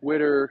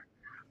Twitter.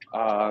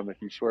 If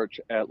you search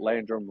at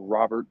Landrum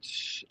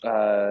Roberts,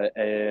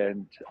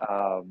 and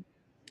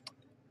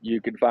you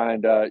can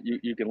find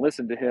you can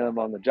listen to him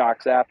on the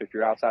Jocks app if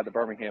you're outside the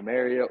Birmingham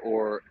area,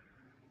 or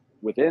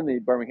within the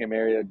Birmingham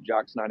area,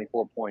 Jocks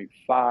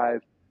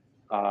 94.5,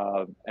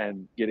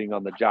 and getting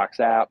on the Jocks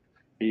app.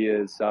 He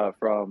is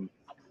from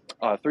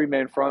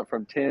 3-man front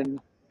from 10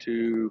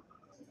 to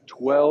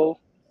 12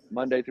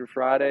 Monday through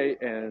Friday,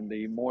 and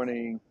the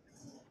morning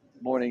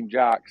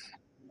Jocks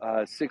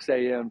 6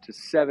 a.m. to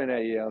 7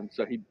 a.m.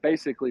 So he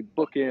basically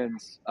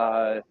bookends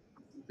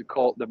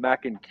the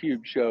Mac and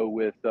Cube show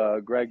with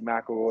Greg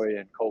McElroy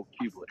and Cole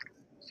Kublik.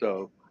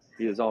 So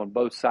he is on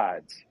both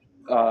sides.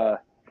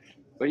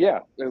 But yeah,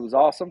 it was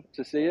awesome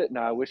to see it, and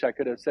I wish I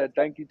could have said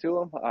thank you to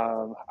him.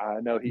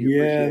 I know he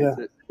appreciates Yeah,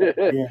 it.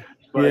 yeah,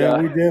 But yeah.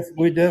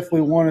 We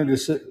definitely wanted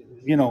to,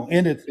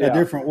 end it a yeah,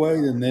 different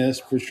way than this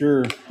for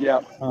sure.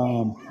 yep,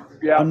 Um,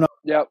 yep, I'm not,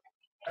 yep,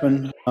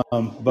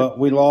 but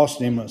we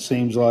lost him. It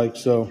seems like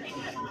so.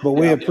 But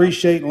we yep,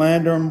 appreciate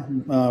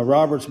Landrum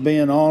Roberts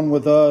being on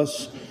with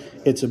us.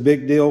 It's a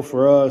big deal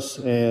for us,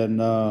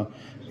 and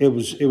it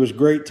was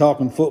great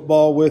talking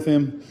football with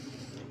him.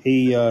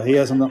 He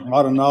has a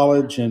lot of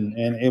knowledge, and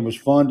it was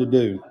fun to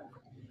do.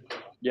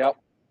 yep,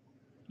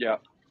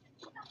 yep.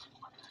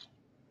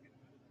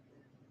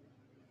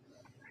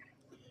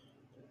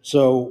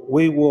 So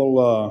we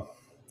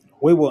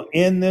will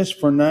end this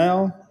for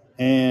now,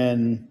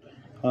 and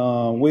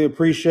we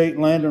appreciate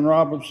Landon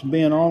Roberts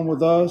being on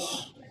with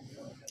us.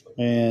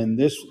 And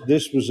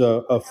this was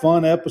a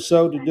fun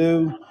episode to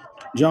do.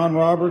 John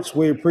Roberts,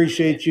 we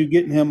appreciate you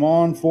getting him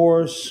on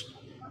for us,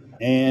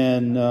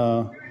 and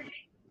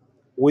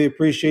we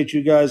appreciate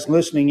you guys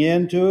listening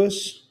in to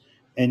us.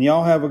 And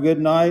y'all have a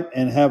good night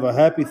and have a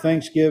happy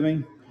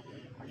Thanksgiving.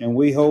 And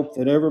we hope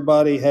that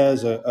everybody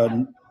has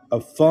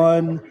a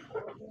fun,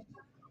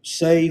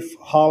 safe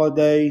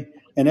holiday,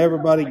 and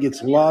everybody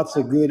gets lots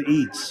of good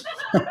eats,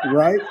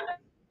 right?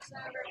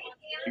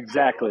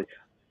 Exactly.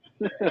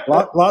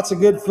 Lots of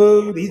good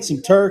food. Eat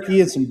some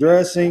turkey and some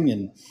dressing,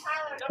 and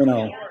you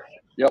know,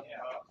 Yep.